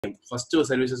First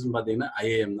services பார்த்தீங்கன்னா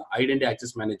IAM தான், identity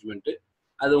access management.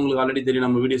 அது உங்களுக்கு ஆல்ரெடி தெரியும்,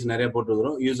 நம்ம வீடியோஸ் நிறைய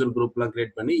போட்டுருக்கிறோம். யூசர் குரூப்லாம்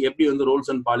கிரியேட் பண்ணி எப்படி வந்து ரோல்ஸ்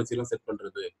அண்ட் பாலிசிலாம் செட்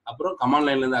பண்றது, அப்புறம் கமாண்ட்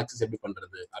லைன்ல இருந்து ஆக்சஸ் எப்படி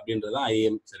பண்றது அப்படின்றது தான்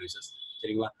IAM சர்வீசஸ்.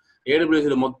 சரிங்களா?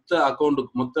 AWS மொத்த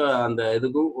அக்கௌண்ட்டுக்கு மொத்த அந்த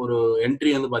இதுக்கும் ஒரு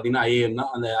என்ட்ரி வந்து பார்த்தீங்கன்னா IAM தான்.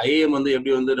 அந்த IAM வந்து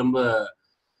எப்படி வந்து ரொம்ப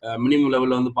மினிமம்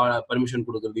லெவலில் வந்து பர்மிஷன்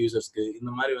கொடுக்குறது யூசர்ஸ்க்கு,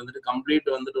 இந்த மாதிரி வந்துட்டு கம்ப்ளீட்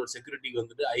வந்துட்டு ஒரு செக்யூரிட்டிக்கு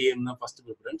வந்துட்டு IAM தான் ஃபர்ஸ்ட்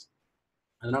ப்ரிஃபரன்ஸ்.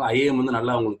 அதனால IAM வந்து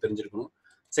நல்லா உங்களுக்கு தெரிஞ்சிருக்கணும்.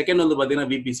 செகண்ட் வந்து பார்த்தீங்கன்னா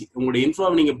VPC. உங்களுடைய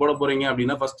இன்ஃப்ராவை நீங்கள் போட போறீங்க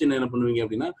அப்படின்னா ஃபர்ஸ்ட் என்ன பண்ணுவீங்க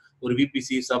அப்படின்னா ஒரு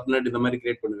VPC சப்நெட் இந்த மாதிரி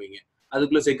கிரியேட் பண்ணுவீங்க.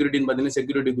 அதுக்குள்ள செக்யூரிட்டின்னு பார்த்தீங்கன்னா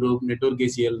செக்யூரிட்டி குரூப், நெட்வொர்க்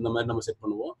ACL இந்த மாதிரி நம்ம செட்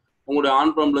பண்ணுவோம். உங்களுடைய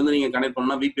ஆன் ப்ராம்ல இருந்து நீங்க கனெக்ட்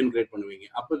பண்ணா VPN கிரியேட் பண்ணுவீங்க.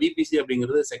 அப்போ VPC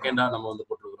அப்படிங்கிறது செகண்டா நம்ம வந்து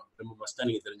போட்டுருக்கோம். ரொம்ப ஃபர்ஸ்டா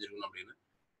நீங்க தெரிஞ்சிருக்கணும் அப்படின்னு.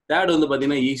 தேர்ட் வந்து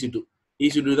பார்த்தீங்கன்னா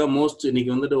EC2 தான் மோஸ்ட்.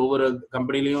 இன்னைக்கு வந்துட்டு ஒவ்வொரு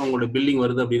கம்பெனிலையும் அவங்களோட பில்லிங்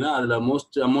வருது அப்படின்னா அதுல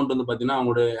மோஸ்ட் அமௌண்ட் வந்து பார்த்தீங்கன்னா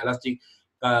அவங்களோட எலாஸ்டிக்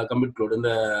கம்ப்யூட் க்ளவுட்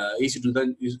இந்த EC2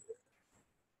 தான்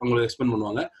அவங்களுக்கு எக்ஸ்பெண்ட்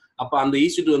பண்ணுவாங்க. அப்போ அந்த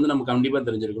EC2 வந்து நம்ம கண்டிப்பாக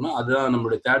தெரிஞ்சிருக்கணும். அதுதான்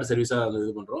நம்மளுடைய தேர்ட் சர்வீஸாக அது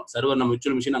இது பண்ணுறோம். சர்வர் நம்ம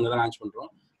விர்ச்சுவல் மிஷின் அங்கே தான் லான்ச் பண்ணுறோம்.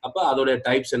 அப்போ அதோடைய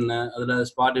டைப்ஸ் என்ன, அதில்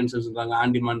ஸ்பாட் இன்ஸ்டன்ஸ்ன்றாங்க,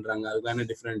 ஆன் டிமாண்ட்றாங்க, அதுக்கு என்ன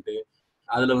டிஃப்ரெண்ட்டு,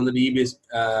 அதில் வந்துட்டு EBS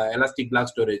எலாஸ்டிக் பிளாக்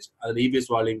ஸ்டோரேஜ், அதில் EBS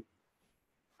வால்யூம்,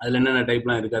 அதில் என்னென்ன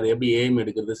டைப்லாம் இருக்குது, அது எப்படி ஏம்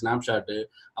எடுக்கிறது, ஸ்னாப்ஷாட்டு,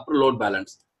 அப்புறம் லோட்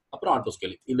பேலன்ஸ், அப்புறம் ஆட்டோ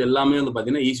ஸ்கேலிங், இது எல்லாமே வந்து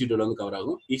பார்த்தீங்கன்னா EC2ல வந்து கவர்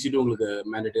ஆகும். EC2 உங்களுக்கு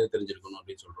மேண்டேட்டே தெரிஞ்சிருக்கணும்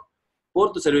அப்படின்னு சொல்கிறோம்.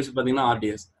 ஃபோர்த் சர்வீஸ் பார்த்தீங்கன்னா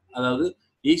RDS. அதாவது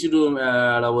EC2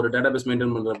 ஒரு டேட்டாபேஸ்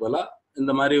மெயின்டைன் பண்ணுறப்பல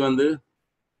இந்த மாதிரி வந்து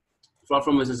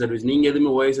Cloudformation சர்வீஸ் நீங்கள் எதுவுமே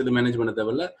OS எதுவும் மேனேஜ் பண்ண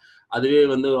தேவையில்ல, அதுவே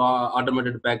வந்து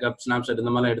ஆட்டோமேட்டட் பேக்கப், ஸ்னாப்ஷாட்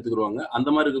இந்த மாதிரிலாம் எடுத்துக்கிடுவாங்க. அந்த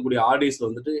மாதிரி இருக்கக்கூடிய RDS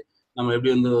வந்துட்டு நம்ம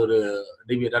எப்படி வந்து ஒரு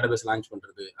டேட்டாபேஸ் லான்ச்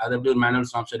பண்ணுறது, அதை எப்படி ஒரு மேனுவல்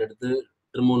ஸ்னாப்ஷாட் எடுத்து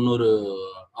திரும்ப இன்னொரு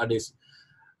RDS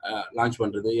லான்ச்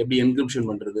பண்ணுறது, எப்படி என்கிரிப்ஷன்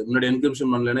பண்ணுறது, முன்னாடி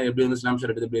என்கிரிப்ஷன் பண்ணலைன்னா எப்படி வந்து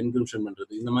ஸ்னாப்ஷாட் எடுத்து எப்படி என்கிரிப்ஷன்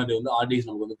பண்ணுறது, இந்த மாதிரி வந்து RDS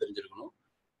நமக்கு வந்து தெரிஞ்சிருக்கணும்.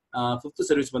 ஃபிஃப்த்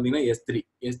சர்வீஸ் பார்த்தீங்கன்னா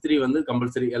S3 வந்து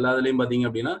கம்பல்சரி எல்லாத்துலேயும் பார்த்தீங்க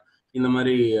அப்படின்னா இந்த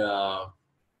மாதிரி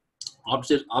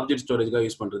ஆப்ஜெக்ட் ஸ்டோரேஜ்க்காக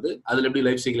யூஸ் பண்ணுறது. அதில் எப்படி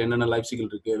லைஃப் சைக்கிள் என்னென்ன லைஃப் சைக்கிள்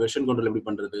இருக்குது, வெர்ஷன் கண்ட்ரோல் எப்படி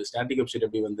பண்ணுறது, ஸ்டாட்டிக் வெப்சைட்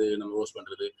எப்படி வந்து நம்ம ஹோஸ்ட்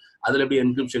பண்ணுறது, அதில் எப்படி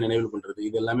என்கிரிப்ஷன் எனேபிள் பண்ணுறது,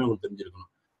 இது எல்லாமே உங்களுக்கு தெரிஞ்சிருக்கணும்.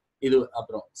 இது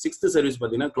அப்புறம் சிக்ஸ்த் சர்வீஸ்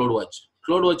பார்த்தீங்கன்னா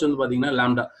Cloudwatch வந்து பார்த்தீங்கன்னா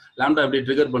லாம்டா எப்படி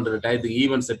ட்ரிகர் பண்ணுறது, டயத்துக்கு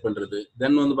ஈவென்ட் செட் பண்ணுறது.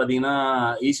 தென் வந்து பார்த்தீங்கன்னா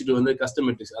EC2 வந்து கஸ்டம்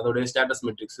மெட்ரிக்ஸ், அதோடைய ஸ்டேட்டஸ்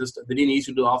மெட்ரிக்ஸ். திடீர்னு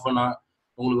EC2 ஆஃப் பண்ணா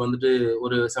உங்களுக்கு வந்துட்டு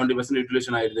ஒரு 70%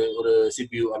 யூட்டிலேஷன் ஆயிடுது ஒரு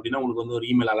CPU அப்படின்னா உங்களுக்கு வந்து ஒரு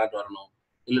இமெயில் அலர்ட் வரணும்.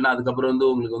 இல்லைன்னா அதுக்கப்புறம் வந்து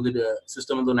உங்களுக்கு வந்து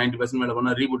சிஸ்டம் வந்து 90% மேலே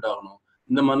பண்ணால் ரீபூட் ஆகணும்.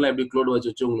 இந்த மாதிரிலாம் எப்படி Cloudwatch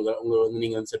வச்சு உங்களுக்கு வந்து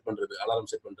நீங்கள் வந்து செட் பண்ணுறது, அலாரம்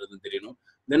செட் பண்ணுறதுன்னு தெரியணும்.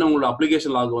 தென் உங்களோட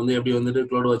அப்ளிகேஷன் லாக் வந்து எப்படி வந்துட்டு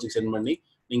Cloudwatch சென்ட் பண்ணி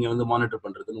நீங்கள் வந்து மானிட்டர்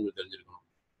பண்ணுறதுன்னு உங்களுக்கு தெரிஞ்சிருக்கணும்.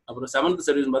 அப்புறம் செவன்த்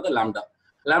சர்வீஸ் பார்த்தா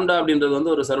லாம்டா அப்படின்றது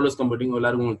வந்து ஒரு சர்வர்லெஸ் கம்ப்யூட்டிங்,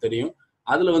 எல்லாருக்கும் உங்களுக்கு தெரியும்.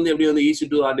 அதில் வந்து எப்படி வந்து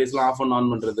EC2 RDSலாம் ஆஃப் அண்ட் ஆன்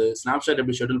பண்ணுறது, ஸ்னாப்ஷாட்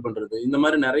எப்படி ஷெட்யூல் பண்ணுறது, இந்த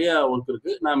மாதிரி நிறைய ஒர்க்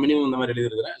இருக்குது. நான் மினிமம் இந்த மாதிரி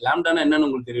எழுதியிருக்கிறேன். லாம்டானா என்னன்னு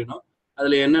உங்களுக்கு தெரியணும்,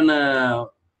 அதில் என்னென்ன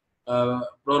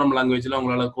ப்ரோக்ராம் லாங்குவேஜில்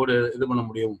உங்களால் கோடு இது பண்ண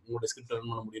முடியும், உங்களோட ஸ்கிரிப்ட்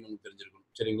ரன் பண்ண முடியும்னு உங்களுக்கு தெரிஞ்சிருக்கணும்.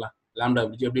 சரிங்களா? லாம்டா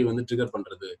எப்படி வந்து ட்ரிகர்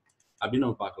பண்ணுறது அப்படின்னு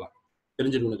நம்ம பார்க்கலாம்,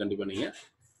 தெரிஞ்சிருக்கணும் கண்டிப்பாக நீங்கள்.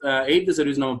 எயித்து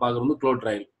சர்வீஸ் நம்ம பார்க்குறது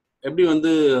CloudTrail. எப்படி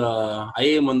வந்து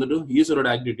IAM வந்துட்டு யூசரோட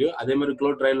ஆக்டிவிட்டியோ அதே மாதிரி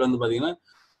CloudTrail வந்து பார்த்தீங்கன்னா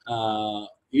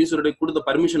யூசரோட கொடுத்த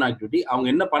பர்மிஷன் ஆக்டிவிட்டி அவங்க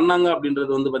என்ன பண்ணாங்க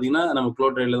அப்படின்றது வந்து பார்த்தீங்கன்னா நம்ம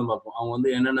CloudTrail தான் பார்ப்போம். அவங்க வந்து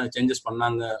என்னென்ன சேஞ்சஸ்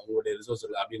பண்ணாங்க உங்களுடைய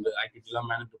ரிசோர்ஸில் அப்படின்ற ஆக்டிவிட்டிலாம்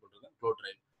மேனேஜ் பண்ணுறது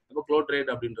CloudTrail. அப்போ CloudTrail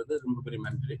அப்படின்றது ரொம்ப பெரிய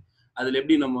மேண்டரி. அதில்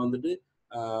எப்படி நம்ம வந்துட்டு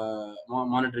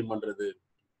மானிட்டரிங் பண்ணுறது,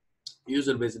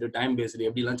 யூசர் பேஸ்டு, டைம் பேஸ்டு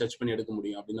எப்படிலாம் சர்ச் பண்ணி எடுக்க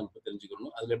முடியும் அப்படின்னு நம்ம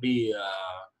தெரிஞ்சுக்கணும். அதில் எப்படி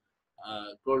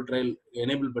CloudTrail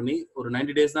எனேபிள் பண்ணி ஒரு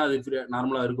 90 days தான் அது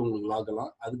நார்மலாக இருக்கும் உங்களுக்கு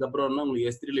லாகலாம். அதுக்கப்புறம்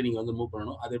உங்களுக்கு S3ல நீங்கள் வந்து மூவ்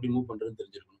பண்ணணும். அதை எப்படி மூவ் பண்ணுறதுன்னு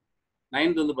தெரிஞ்சிருக்கணும்.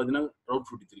 9th வந்து பார்த்தீங்கன்னா Route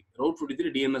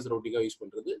 53 DNS routing யூஸ்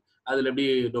பண்ணுறது, அதில் எப்படி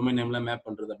டொமைன் நேம்லாம் மேப்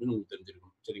பண்ணுறது அப்படின்னு உங்களுக்கு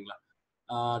தெரிஞ்சிருக்கணும். சரிங்களா?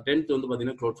 10th வந்து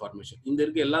பார்த்தீங்கன்னா Cloudformation. இந்த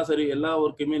இருக்க எல்லா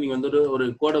ஒர்க்குமே நீங்கள் வந்து ஒரு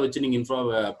கோடை வச்சு நீங்கள்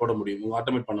இன்ஃப்ராவை போட முடியும், உங்கள்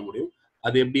ஆட்டோமேட் பண்ண முடியும்.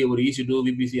 அது எப்படி ஒரு EC2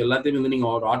 VPC எல்லாத்தையும் வந்து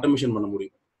நீங்கள் ஒரு ஆட்டோமேஷன் பண்ண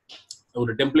முடியும்.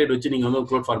 ஒரு டெம்ப்ளேட் வச்சு நீங்கள் வந்து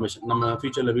Cloudformation நம்ம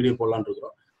ஃபியூச்சரில் வீடியோ போடலான்னு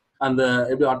இருக்கிறோம். அந்த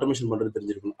எப்படி ஆட்டோமேஷன் பண்ணுறது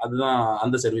தெரிஞ்சிருக்கணும். அதுதான்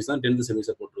அந்த சர்வீஸ் தான் 10th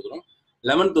சர்வீஸை போட்டுருக்கிறோம்.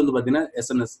 11th வந்து பார்த்தீங்கன்னா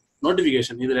SNS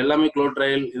நோட்டிஃபிகேஷன். இதில் எல்லாமே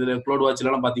CloudTrail, இதில்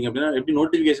CloudWatchலாம் பார்த்தீங்க அப்படின்னா எப்படி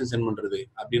நோட்டிஃபிகேஷன் சென்ட் பண்ணுறது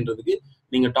அப்படின்றதுக்கு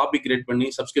நீங்கள் டாபிக் கிரியேட் பண்ணி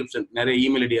சப்ஸ்கிரிப்ஷன் நிறைய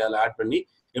இமெயில் ஐடி அதில் ஆட் பண்ணி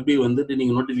எப்படி வந்துட்டு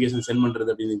நீங்கள் நோட்டிஃபிகேஷன் சென்ட் பண்ணுறது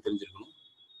அப்படின்னு தெரிஞ்சிருக்கணும்.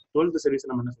 12th சர்வீஸ்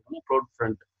நம்ம என்ன சொல்றோம்னா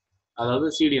CloudFront, அதாவது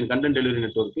CDN கண்டென்ட் டெலிவரி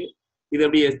நெட்வொர்க்கு. இது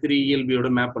எப்படி S3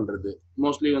 ELB-யோட மேப் பண்ணுறது,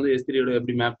 மோஸ்ட்லி வந்து S3யோட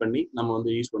எப்படி மேப் பண்ணி நம்ம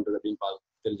வந்து யூஸ் பண்ணுறது அப்படின்னு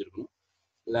தெரிஞ்சிருக்கணும்.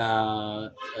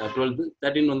 12th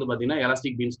 13 வந்து பார்த்தீங்கன்னா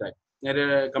எலாஸ்டிக் BeanStalk. நிறைய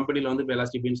கம்பெனியில் வந்து இப்போ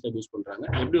எலாஸ்டிக் BeanStalk யூஸ் பண்ணுறாங்க.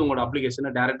 எப்படி உங்களோட அப்ளிகேஷனை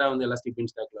டேரெக்டாக வந்து எலாஸ்டிக்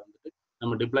BeanStalkல வந்துட்டு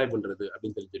நம்ம டிப்ளாய் பண்ணுறது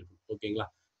அப்படின்னு தெரிஞ்சிருக்கணும். ஓகேங்களா?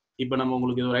 இப்போ நம்ம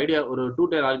உங்களுக்கு ஒரு ஐடியா, ஒரு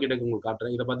 2-tier ஆர்கிடெக்ட் உங்களுக்கு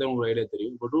காட்டுறேன். இதை பார்த்தா உங்களுக்கு ஐடியா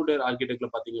தெரியும். இப்போ 2-tier ஆர்கிடெக்ட்ல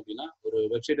பார்த்தீங்க அப்படின்னா ஒரு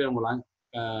வெப்சைட்டை அவங்க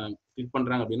கிளிக்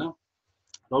பண்ணுறாங்க அப்படின்னா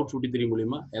Route 53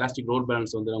 மூலியமா எலாஸ்டிக் லோட்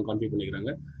பேலன்ஸ் வந்து அவங்க கன்ஃபிகர்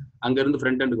பண்ணிக்கிறாங்க. அங்கேருந்து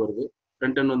ஃப்ரண்ட் எண்டுக்கு வருது.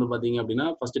 ஃப்ரண்ட் எண்ட் வந்து பார்த்தீங்க அப்படின்னா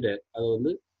ஃபர்ஸ்ட் டயர், அது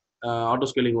வந்து ஆட்டோ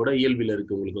ஸ்கேலிங்கோட இஎல்பியில்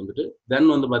இருக்குது உங்களுக்கு வந்துட்டு. தென்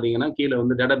வந்து பார்த்தீங்கன்னா கீழே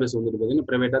வந்து டேட்டா பேஸ் வந்துட்டு பார்த்தீங்கன்னா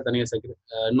ப்ரைவேட்டாக தனியாக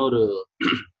இன்னொரு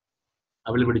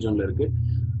அவைலபிலிட்டி ஜோனில் இருக்குது.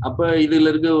 அப்போ இதில்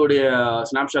இருக்கக்கூடிய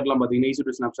ஸ்னாப்ஷாட்லாம் பார்த்தீங்கன்னா ஈஸி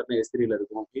டு ஸ்னாப்ஷாட்னா S3ல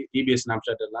இருக்கும், இபிஎஸ்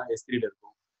ஸ்னாப்ஷாட் எல்லாம் S3ல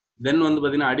இருக்கும். தென் வந்து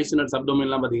பார்த்தீங்கன்னா அடிஷனல்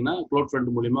சப்டொமைன்லாம் பார்த்தீங்கன்னா CloudFront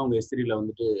மூலியமாக அவங்க S3ல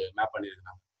வந்துட்டு மேப்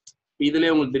பண்ணியிருக்காங்க.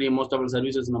 இதுலேயே உங்களுக்கு தெரியும் மோஸ்ட் ஆஃப்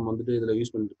சர்வீசஸ் நம்ம வந்துட்டு இதில்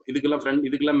யூஸ் பண்ணிருக்கோம்.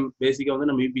 இதுக்கெல்லாம் பேசிக்காக வந்து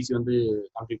நம்ம யூபிசி வந்து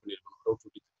கான்ஃபிக்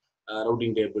பண்ணியிருக்கணும்.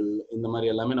 ரவுட்டிங் டேபிள் இந்த மாதிரி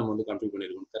எல்லாமே நம்ம வந்து கான்ஃபிக்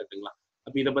பண்ணியிருக்கணும். கரெக்டுங்களா?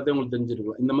 அப்போ இதை பற்றி உங்களுக்கு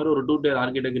தெரிஞ்சிருக்கும். இந்த மாதிரி ஒரு 2 tier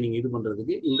ஆர்கிடெக்ட் நீங்கள் இது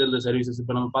பண்ணுறதுக்கு இந்த சர்வீசஸ்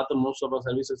இப்போ நம்ம பார்த்த மோஸ்ட் ஆஃப்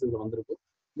சர்வீசஸ் இதில் வந்திருக்கும்.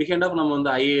 பிஹைண்ட் ஆஃப் நம்ம வந்து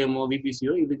ஐஏஎம்மோ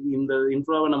விபிசியோ இதுக்கு இந்த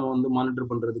இன்ஃப்ராவை நம்ம வந்து மானிட்டர்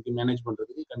பண்ணுறதுக்கு மேனேஜ்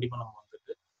பண்ணுறதுக்கு கண்டிப்பாக நம்ம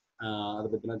வந்துட்டு அதை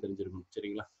பற்றிலாம் தெரிஞ்சிருக்கணும்.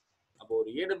 சரிங்களா? அப்போ ஒரு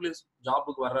AWS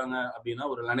ஜாபுக்கு வர்றாங்க அப்படின்னா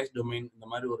ஒரு லினக்ஸ் டொமைன் இந்த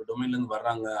மாதிரி ஒரு டொமைன்லேருந்து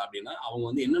வர்றாங்க அப்படின்னா அவங்க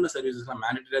வந்து என்னென்ன சர்வீசஸ்லாம்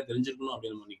மேனிட்டரியாக தெரிஞ்சிருக்கணும்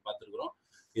அப்படின்னு நம்ம இன்னைக்கு பார்த்துருக்குறோம்.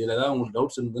 இதில் ஏதாவது உங்களுக்கு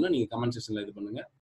டவுட்ஸ் இருந்ததுன்னா நீங்கள் கமெண்ட் செக்ஷனில் இது பண்ணுங்கள்.